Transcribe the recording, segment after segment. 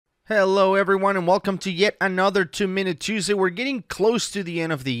Hello, everyone, and welcome to yet another 2-Minute Tuesday. We're getting close to the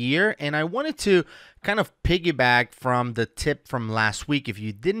end of the year, and I wanted to kind of piggyback from the tip from last week. If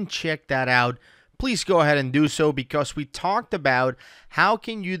you didn't check that out, please go ahead and do so, because we talked about how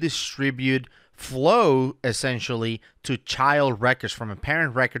can you distribute flow essentially to child records, from a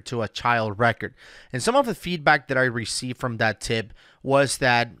parent record to a child record. And some of the feedback that I received from that tip was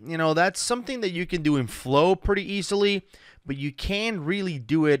that, that's something that you can do in Flow pretty easily, but you can't really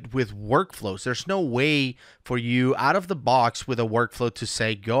do it with workflows. There's no way for you out of the box with a workflow to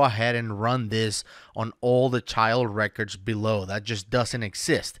say, go ahead and run this on all the child records below. That just doesn't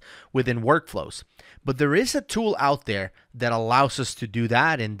exist within workflows. But there is a tool out there that allows us to do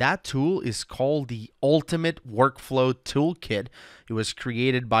that, and that tool is called the Ultimate Workflow Toolkit. It was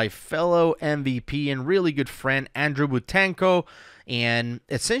created by fellow MVP and really good friend Andrew Butenko. And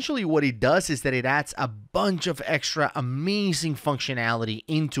essentially what it does is that it adds a bunch of extra amazing functionality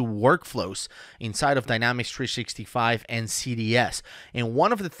into workflows inside of Dynamics 365 and CDS. And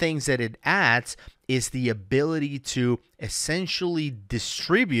one of the things that it adds is the ability to essentially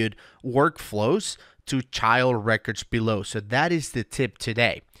distribute workflows to child records below. So that is the tip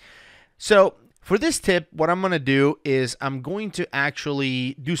today. So for this tip, what I'm going to do is I'm going to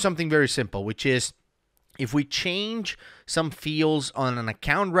actually do something very simple, which is if we change some fields on an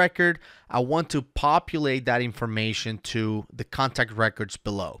account record, I want to populate that information to the contact records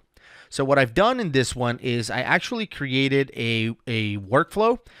below. So what I've done in this one is I actually created a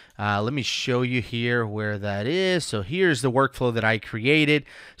workflow. Let me show you here where that is. So here's the workflow that I created.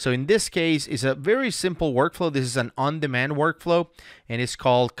 So in this case, it's a very simple workflow. This is an on-demand workflow, and it's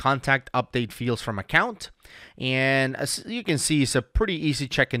called Contact Update Fields from Account. And as you can see, it's a pretty easy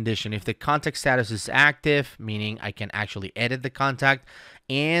check condition. If the contact status is active, meaning I can actually edit the contact,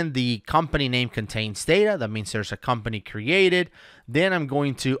 and the company name contains data, that means there's a company created, then I'm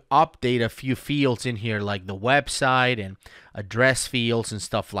going to update a few fields in here, like the website and address fields and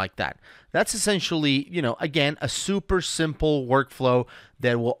stuff like that. That's essentially, again, a super simple workflow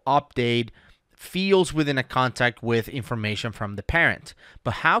that will update fields within a contact with information from the parent.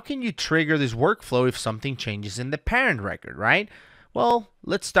 But how can you trigger this workflow if something changes in the parent record, right? Well,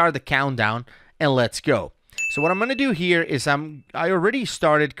 let's start the countdown and let's go. So what I'm going to do here is I already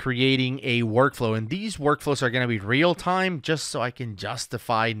started creating a workflow, and these workflows are going to be real time, just so I can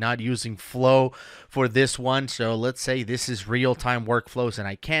justify not using Flow for this one. So let's say this is real time workflows, and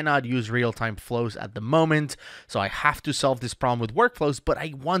I cannot use real time flows at the moment. So I have to solve this problem with workflows, but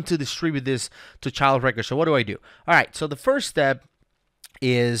I want to distribute this to child records. So what do I do? All right, so the first step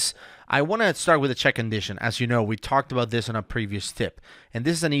is I want to start with a check condition. As you know, we talked about this on a previous tip, and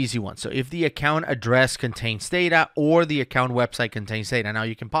this is an easy one. So if the account address contains data or the account website contains data, now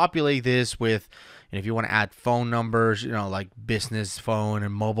you can populate this with, if you want to add phone numbers, like business phone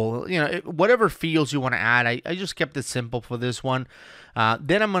and mobile, whatever fields you want to add. I just kept it simple for this one.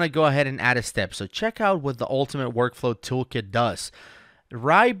 Then I'm going to go ahead and add a step. So check out what the Ultimate Workflow Toolkit does.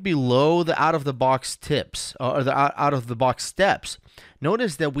 Right below the out-of-the-box tips, or the out-of-the-box steps,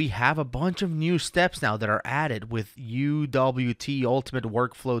 notice that we have a bunch of new steps now that are added with UWT Ultimate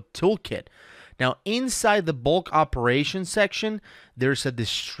Workflow Toolkit. Now, inside the bulk operations section, there's a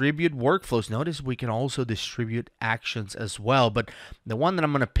distribute workflows. Notice we can also distribute actions as well, but the one that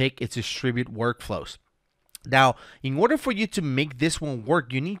I'm going to pick is distribute workflows. Now, in order for you to make this one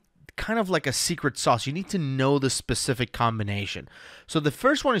work, you need kind of like a secret sauce. You need to know the specific combination. So the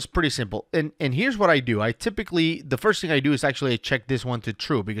first one is pretty simple, and here's what I do. The first thing I do is actually I check this one to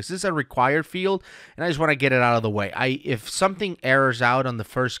true, because this is a required field and I just want to get it out of the way. If something errors out on the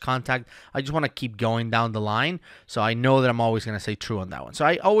first contact, I just want to keep going down the line, so I know that I'm always going to say true on that one. So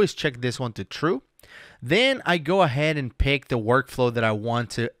I always check this one to true. Then I go ahead and pick the workflow that I want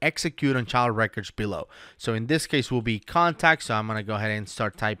to execute on child records below. So in this case will be contact. So I'm going to go ahead and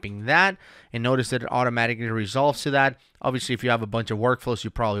start typing that, and notice that it automatically resolves to that. Obviously, if you have a bunch of workflows, you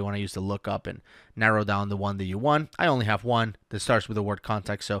probably want to use the lookup and narrow down the one that you want. I only have one that starts with the word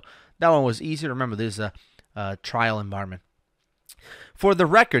contact, so that one was easy. Remember, this is a trial environment. For the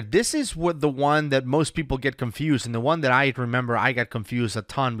record, this is the one that most people get confused, and the one that I remember I got confused a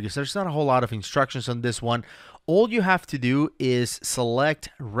ton, because there's not a whole lot of instructions on this one. All you have to do is select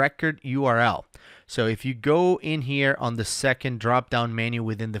record URL. So if you go in here on the second drop-down menu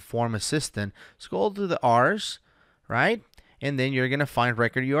within the Form Assistant, scroll to the R's, right? And then you're going to find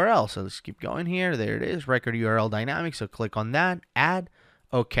record URL. So let's keep going here. There it is, record URL dynamics. So click on that, add.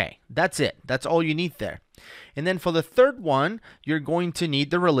 Okay, that's it. That's all you need there. And then for the third one, you're going to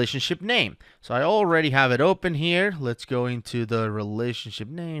need the relationship name. So I already have it open here. Let's go into the relationship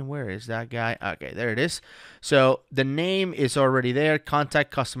name. Where is that guy? Okay, there it is. So the name is already there,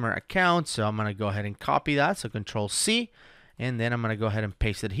 contact customer account. So I'm going to go ahead and copy that. So Control C, and then I'm going to go ahead and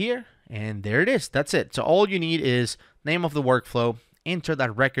paste it here. And there it is. That's it. So all you need is name of the workflow, enter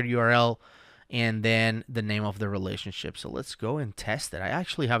that record URL, and then the name of the relationship. So let's go and test it. I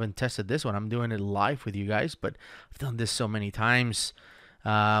actually haven't tested this one. I'm doing it live with you guys, but I've done this so many times.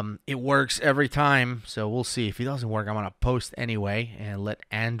 It works every time, so we'll see. If it doesn't work, I'm going to post anyway and let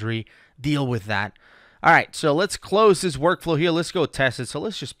Andre deal with that. All right, so let's close this workflow here. Let's go test it. So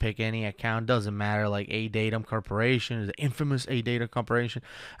let's just pick any account. Doesn't matter, like ADATUM Corporation, the infamous ADATUM Corporation.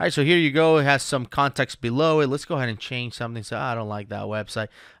 All right, so here you go. It has some context below it. Let's go ahead and change something. So I don't like that website.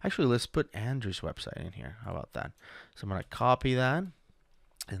 Actually, let's put Andrew's website in here. How about that? So I'm going to copy that,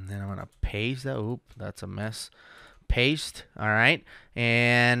 and then I'm going to paste that. Oop, that's a mess. Paste. All right,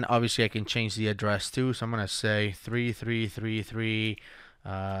 and obviously I can change the address too. So I'm going to say 3333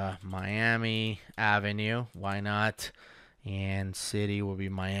 Miami Avenue, why not? And city will be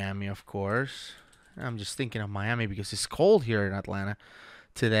Miami, of course. I'm just thinking of Miami because it's cold here in Atlanta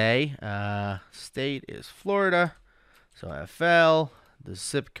today. State is Florida, so FL. The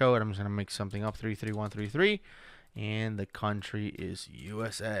zip code, I'm just gonna make something up, 33133, and the country is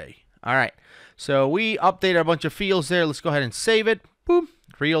USA. All right, so we updated a bunch of fields there. Let's go ahead and save it. Boom,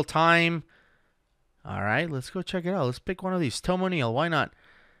 real time. All right, let's go check it out. Let's pick one of these. Tom O'Neill, why not?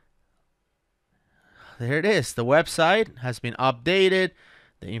 There it is. The website has been updated.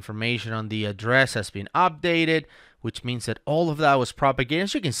 The information on the address has been updated, which means that all of that was propagated.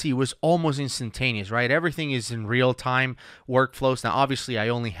 As you can see, it was almost instantaneous, right? Everything is in real-time workflows. Now, obviously, I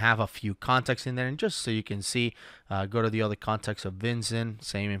only have a few contacts in there, and just so you can see, go to the other contacts of Vincent,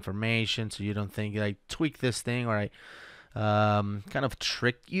 same information, so you don't think I tweaked this thing or I kind of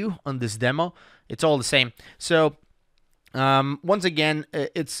tricked you on this demo. It's all the same. So once again,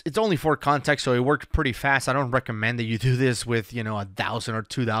 it's only 4 contacts, so it worked pretty fast. I don't recommend that you do this with 1,000 or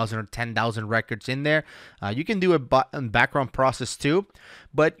 2,000 or 10,000 records in there. You can do a background process too,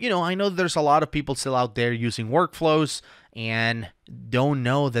 but I know there's a lot of people still out there using workflows and don't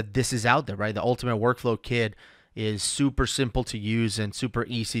know that this is out there, right? The Ultimate Workflow Kit is super simple to use and super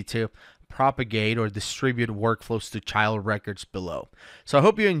easy to propagate or distribute workflows to child records below. So I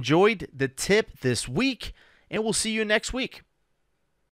hope you enjoyed the tip this week, and we'll see you next week.